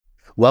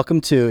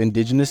Welcome to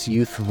Indigenous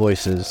Youth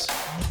Voices.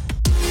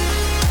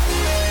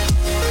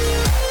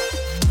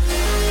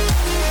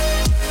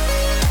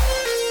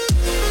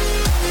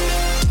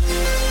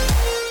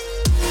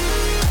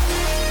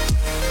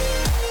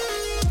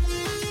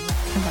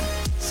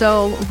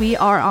 So we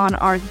are on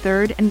our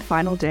third and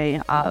final day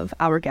of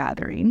our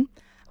gathering.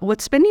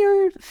 What's been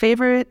your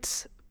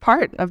favorite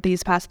part of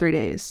these past 3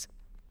 days?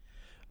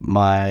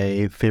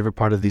 My favorite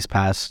part of these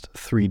past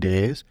 3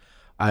 days,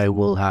 I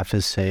will have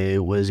to say,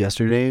 was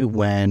yesterday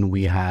when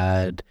we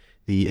had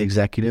the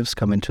executives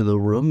come into the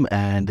room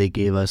and they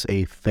gave us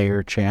a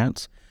fair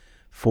chance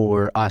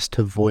for us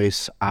to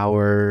voice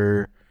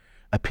our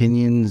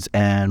opinions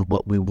and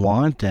what we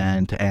want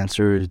and to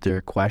answer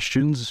their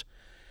questions.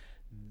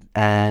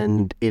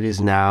 And it is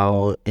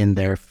now in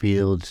their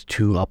field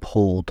to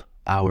uphold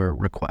our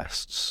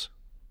requests.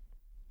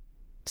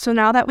 So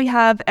now that we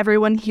have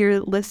everyone here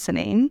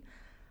listening,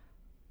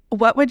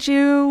 what would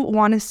you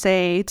want to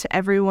say to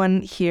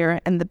everyone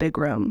here in the big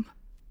room?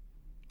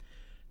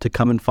 To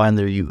come and find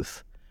their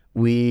youth.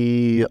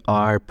 We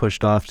are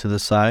pushed off to the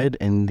side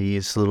in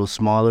these little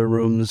smaller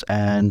rooms,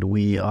 and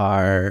we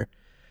are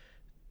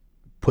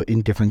put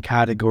in different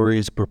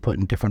categories. We're put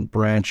in different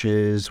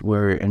branches.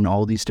 We're in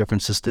all these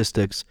different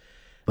statistics,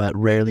 but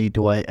rarely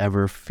do I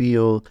ever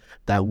feel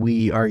that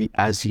we are,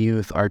 as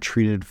youth, are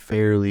treated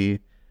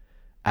fairly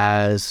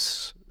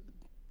as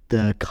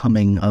the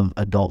coming of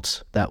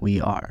adults that we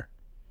are.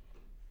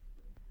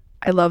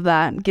 I love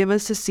that. Give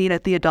us a seat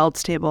at the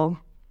adults table.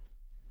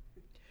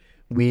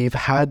 We've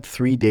had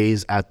 3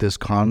 days at this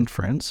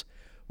conference.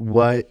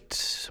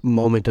 What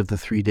moment of the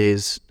 3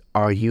 days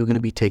are you going to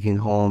be taking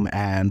home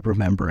and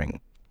remembering?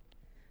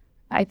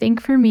 I think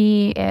for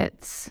me,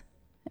 it's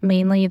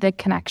mainly the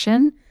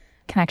connections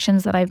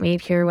that I've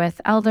made here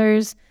with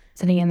elders,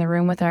 sitting in the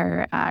room with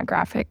our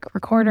graphic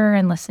recorder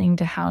and listening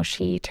to how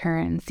she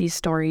turns these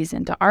stories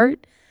into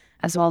art,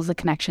 as well as the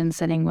connection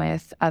sitting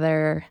with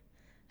other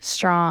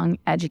strong,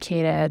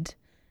 educated,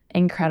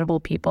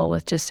 incredible people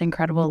with just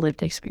incredible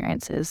lived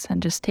experiences,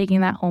 and just taking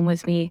that home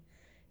with me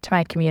to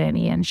my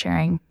community and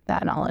sharing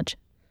that knowledge.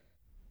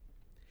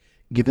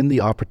 Given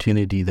the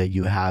opportunity that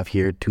you have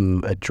here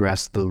to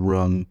address the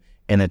room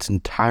in its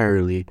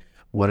entirety,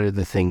 what are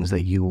the things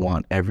that you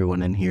want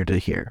everyone in here to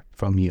hear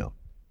from you?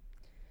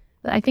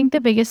 I think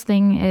the biggest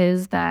thing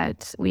is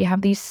that we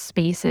have these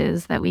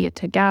spaces that we get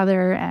to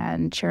gather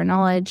and share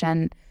knowledge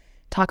and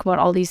talk about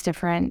all these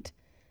different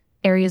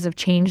areas of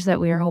change that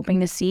we are hoping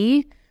to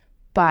see.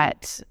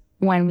 But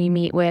when we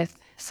meet with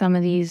some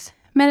of these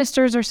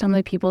ministers or some of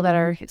the people that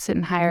are sit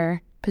in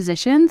higher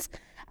positions,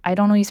 I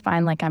don't always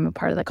find like I'm a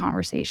part of the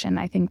conversation.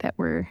 I think that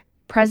we're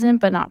present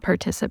but not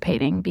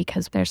participating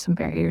because there's some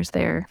barriers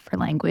there for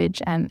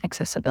language and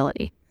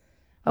accessibility.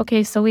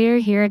 Okay, so we are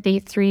here at day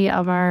 3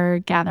 of our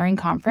gathering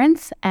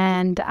conference,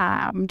 and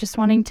I'm just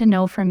wanting to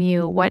know from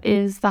you, what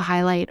is the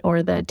highlight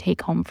or the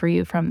take home for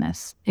you from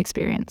this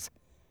experience?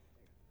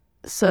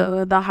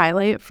 So the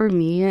highlight for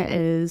me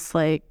is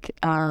like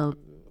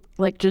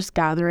just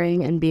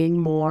gathering and being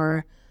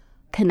more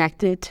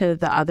connected to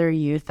the other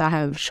youth that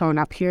have shown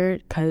up here,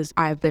 because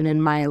I've been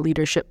in my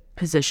leadership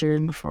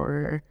position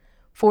for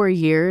 4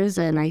 years,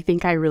 and I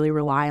think I really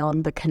rely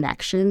on the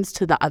connections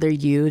to the other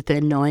youth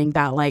and knowing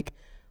that like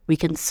we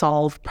can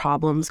solve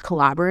problems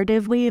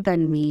collaboratively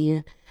than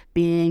me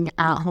being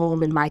at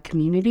home in my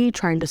community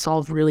trying to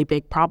solve really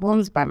big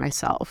problems by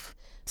myself.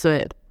 So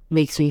it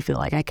makes me feel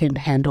like I can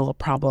handle a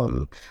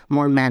problem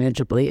more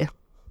manageably.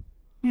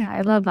 Yeah,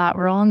 I love that.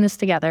 We're all in this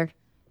together.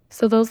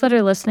 So those that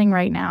are listening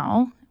right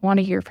now want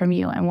to hear from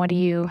you, and what do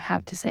you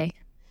have to say?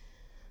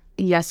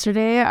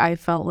 Yesterday, I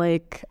felt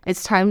like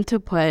it's time to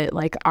put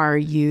like our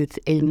youth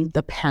in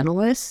the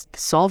panelists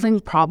solving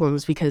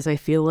problems, because I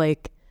feel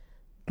like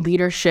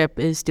leadership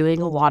is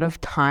doing a lot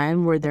of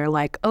time where they're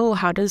like, oh,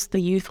 how does the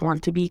youth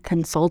want to be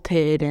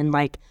consulted and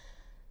like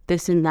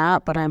this and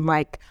that. But I'm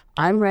like,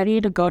 I'm ready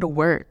to go to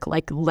work.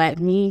 Like, let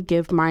me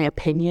give my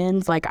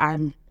opinions. Like,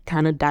 I'm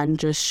kind of done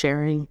just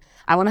sharing.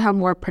 I want to have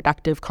more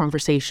productive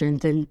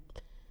conversations and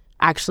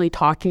actually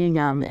talking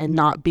and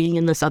not being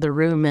in this other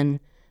room and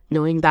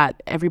knowing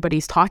that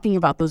everybody's talking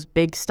about those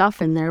big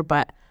stuff in there.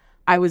 But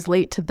I was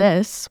late to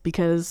this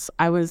because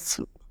I was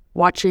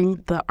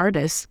watching the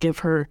artist give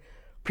her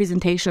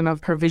presentation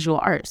of her visual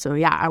art. So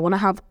yeah, I want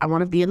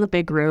to be in the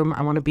big room.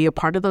 I want to be a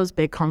part of those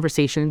big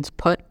conversations,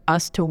 put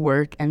us to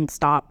work and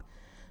stop.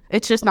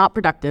 It's just not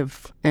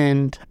productive,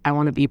 and I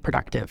want to be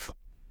productive.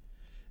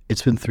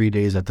 It's been 3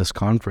 days at this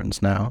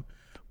conference now.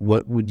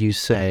 What would you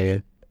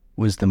say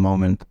was the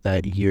moment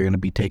that you're going to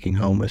be taking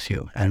home with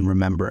you and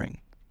remembering?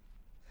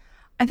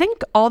 I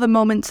think all the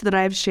moments that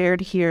I've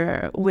shared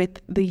here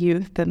with the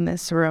youth in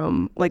this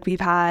room, like we've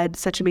had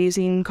such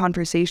amazing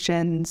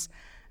conversations,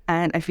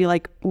 and I feel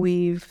like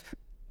we've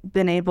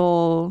been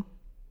able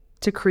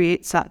to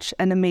create such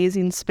an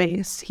amazing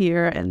space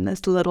here in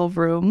this little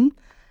room,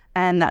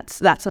 and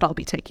that's what I'll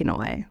be taking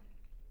away.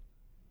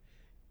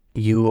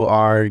 You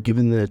are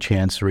given the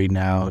chance right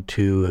now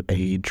to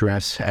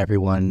address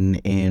everyone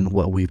in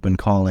what we've been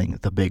calling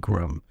the big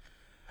room.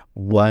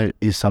 what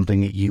is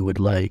something that you would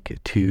like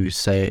to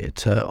say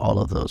to all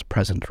of those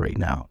present right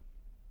now?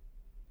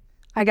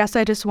 I guess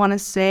I just want to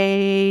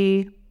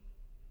say,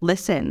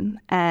 listen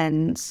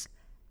and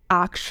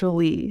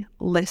actually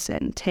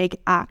listen. Take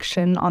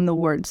action on the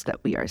words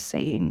that we are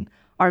saying.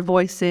 Our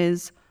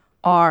voices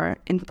are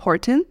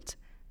important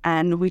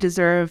and we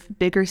deserve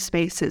bigger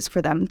spaces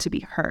for them to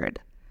be heard.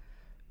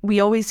 We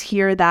always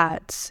hear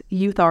that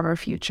youth are our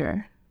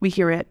future. We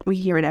hear it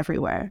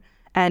everywhere.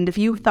 And if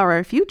youth are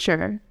our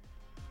future,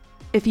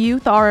 you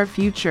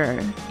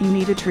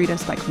need to treat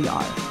us like we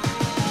are.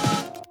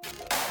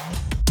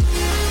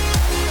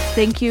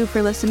 Thank you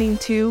for listening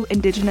to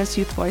Indigenous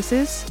Youth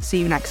Voices. See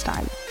you next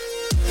time.